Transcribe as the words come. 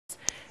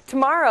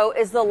Tomorrow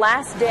is the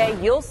last day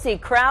you'll see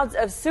crowds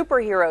of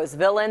superheroes,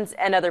 villains,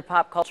 and other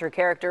pop culture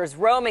characters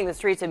roaming the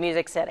streets of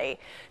Music City.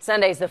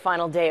 Sunday's the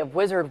final day of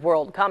Wizard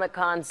World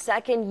Comic-Con's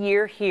second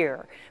year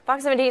here.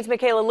 Fox 17's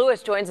Michaela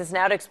Lewis joins us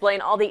now to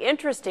explain all the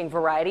interesting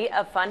variety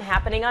of fun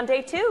happening on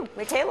day two.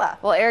 Michaela.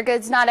 Well, Erica,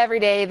 it's not every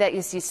day that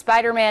you see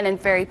Spider-Man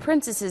and fairy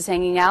princesses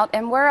hanging out,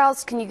 and where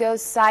else can you go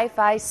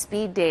sci-fi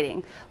speed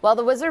dating? Well,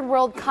 the Wizard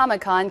World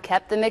Comic-Con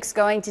kept the mix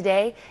going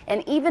today,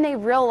 and even a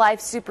real-life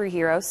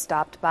superhero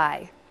stopped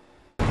by.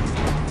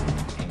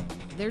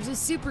 There's a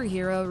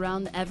superhero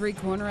around every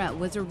corner at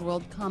Wizard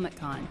World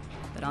Comic-Con,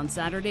 but on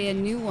Saturday a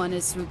new one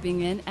is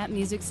swooping in at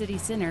Music City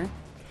Center,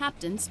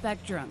 Captain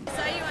Spectrum. I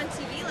saw you on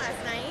TV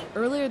last night.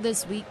 Earlier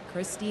this week,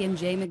 Christy and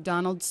Jay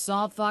McDonald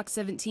saw Fox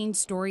 17's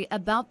story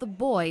about the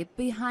boy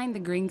behind the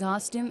green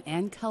costume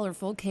and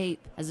colorful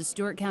cape. As a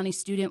Stewart County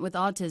student with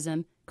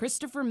autism,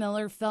 Christopher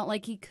Miller felt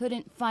like he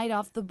couldn't fight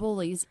off the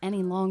bullies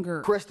any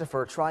longer.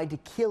 Christopher tried to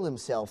kill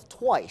himself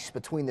twice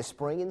between the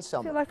spring and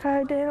summer. I feel like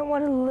I didn't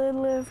want to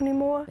live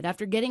anymore. But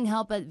after getting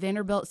help at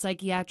Vanderbilt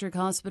Psychiatric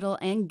Hospital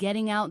and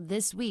getting out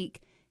this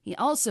week, he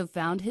also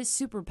found his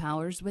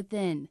superpowers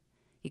within.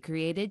 He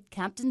created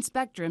Captain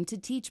Spectrum to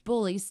teach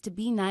bullies to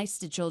be nice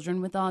to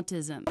children with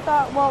autism. I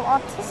thought, well,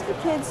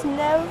 autistic kids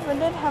never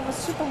did have a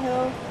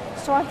superhero,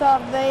 so I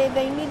thought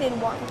they needed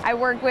one. I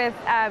work with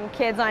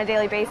kids on a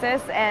daily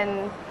basis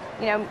and,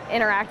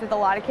 interact with a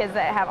lot of kids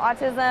that have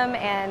autism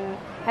and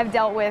have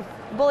dealt with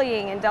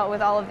bullying and dealt with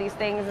all of these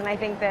things, and I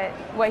think that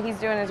what he's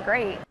doing is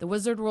great. The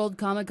Wizard World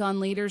Comic-Con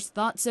leaders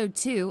thought so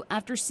too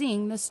after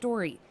seeing the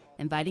story,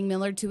 inviting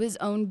Miller to his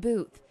own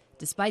booth.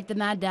 Despite the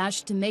mad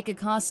dash to make a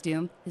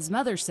costume, his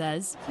mother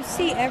says, "To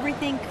see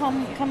everything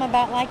come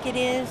about like it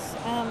is,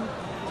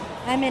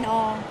 I'm in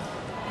awe.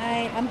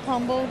 I'm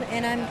humbled,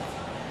 and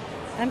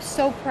I'm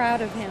so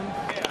proud of him."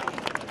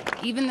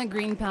 Even the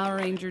Green Power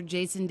Ranger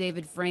Jason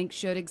David Frank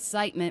showed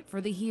excitement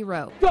for the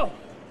hero. Go!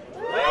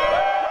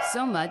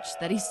 So much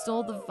that he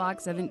stole the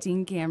Fox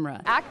 17 camera.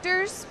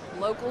 Actors,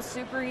 local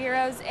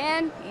superheroes,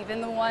 and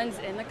even the ones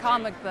in the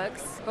comic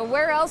books. But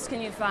where else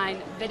can you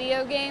find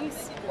video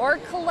games or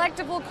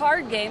collectible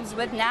card games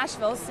with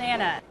Nashville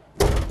Santa?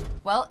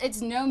 Well,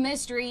 it's no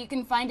mystery. You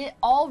can find it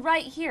all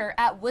right here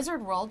at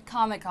Wizard World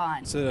Comic-Con.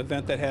 It's an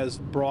event that has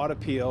broad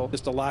appeal,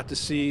 just a lot to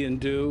see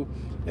and do,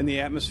 and the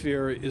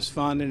atmosphere is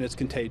fun and it's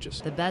contagious.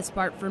 The best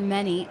part for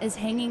many is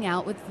hanging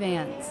out with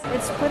fans.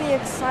 It's pretty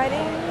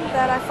exciting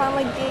that I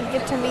finally did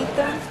get to meet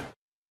them.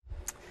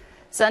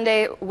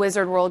 Sunday,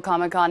 Wizard World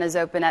Comic-Con is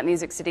open at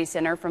Music City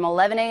Center from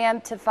 11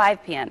 a.m. to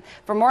 5 p.m.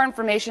 For more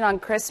information on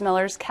Chris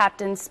Miller's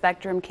Captain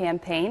Spectrum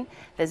campaign,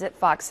 visit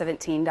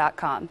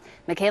fox17.com.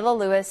 Michaela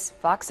Lewis,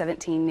 Fox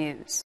 17 News.